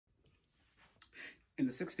In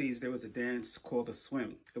the 60s, there was a dance called the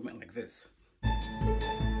swim. It went like this.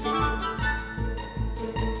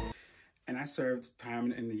 And I served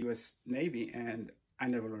time in the US Navy, and I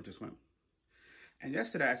never learned to swim. And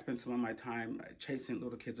yesterday, I spent some of my time chasing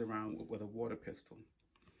little kids around with a water pistol.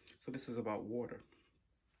 So this is about water.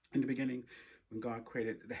 In the beginning, when God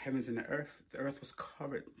created the heavens and the earth was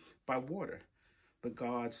covered by water, but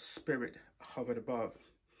God's spirit hovered above.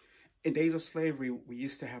 In days of slavery, we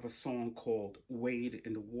used to have a song called "Wade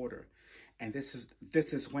in the Water." And this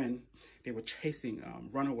is when they were chasing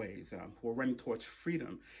runaways who were running towards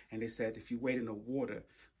freedom. And they said, if you wade in the water,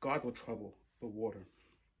 God will trouble the water.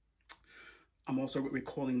 I'm also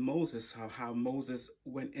recalling Moses, how Moses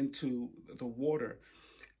went into the water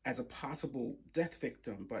as a possible death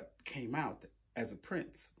victim, but came out as a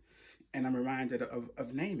prince. And I'm reminded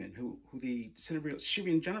of Naaman, who the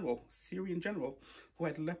Syrian general who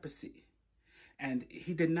had leprosy. And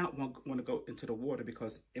he did not want to go into the water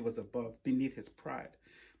because it was beneath his pride.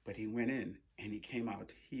 But he went in and he came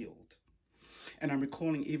out healed. And I'm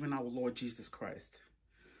recalling even our Lord Jesus Christ,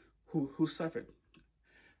 who suffered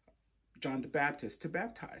John the Baptist to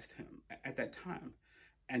baptize him at that time.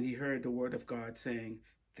 And he heard the word of God saying,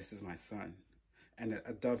 "This is my son." And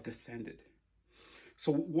a dove descended.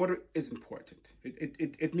 So water is important.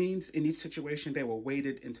 It means in each situation they were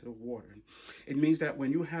waded into the water. It means that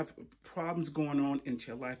when you have problems going on into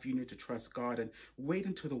your life, you need to trust God and wade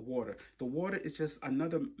into the water. The water is just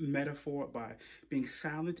another metaphor by being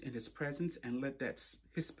silent in his presence and let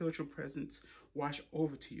his spiritual presence wash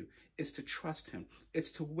over to you. It's to trust him.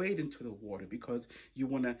 It's to wade into the water because you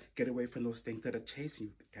want to get away from those things that are chasing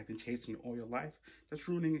you, that have been chasing you all your life, that's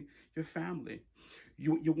ruining your family.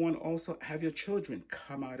 You want to also have your children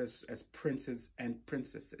come out as princes and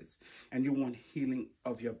princesses, and you want healing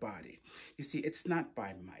of your body. You see, it's not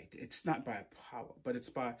by might, it's not by power, but it's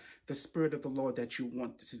by the Spirit of the Lord that you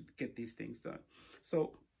want to get these things done.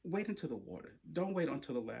 So wade into the water. Don't wait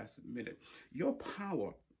until the last minute. Your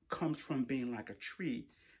power comes from being like a tree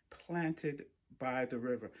planted by the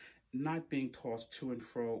river, not being tossed to and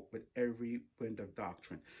fro with every wind of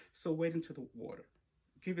doctrine. So wade into the water.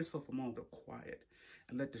 Give yourself a moment of quiet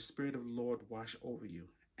and let the Spirit of the Lord wash over you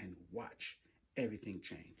and watch everything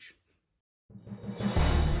change.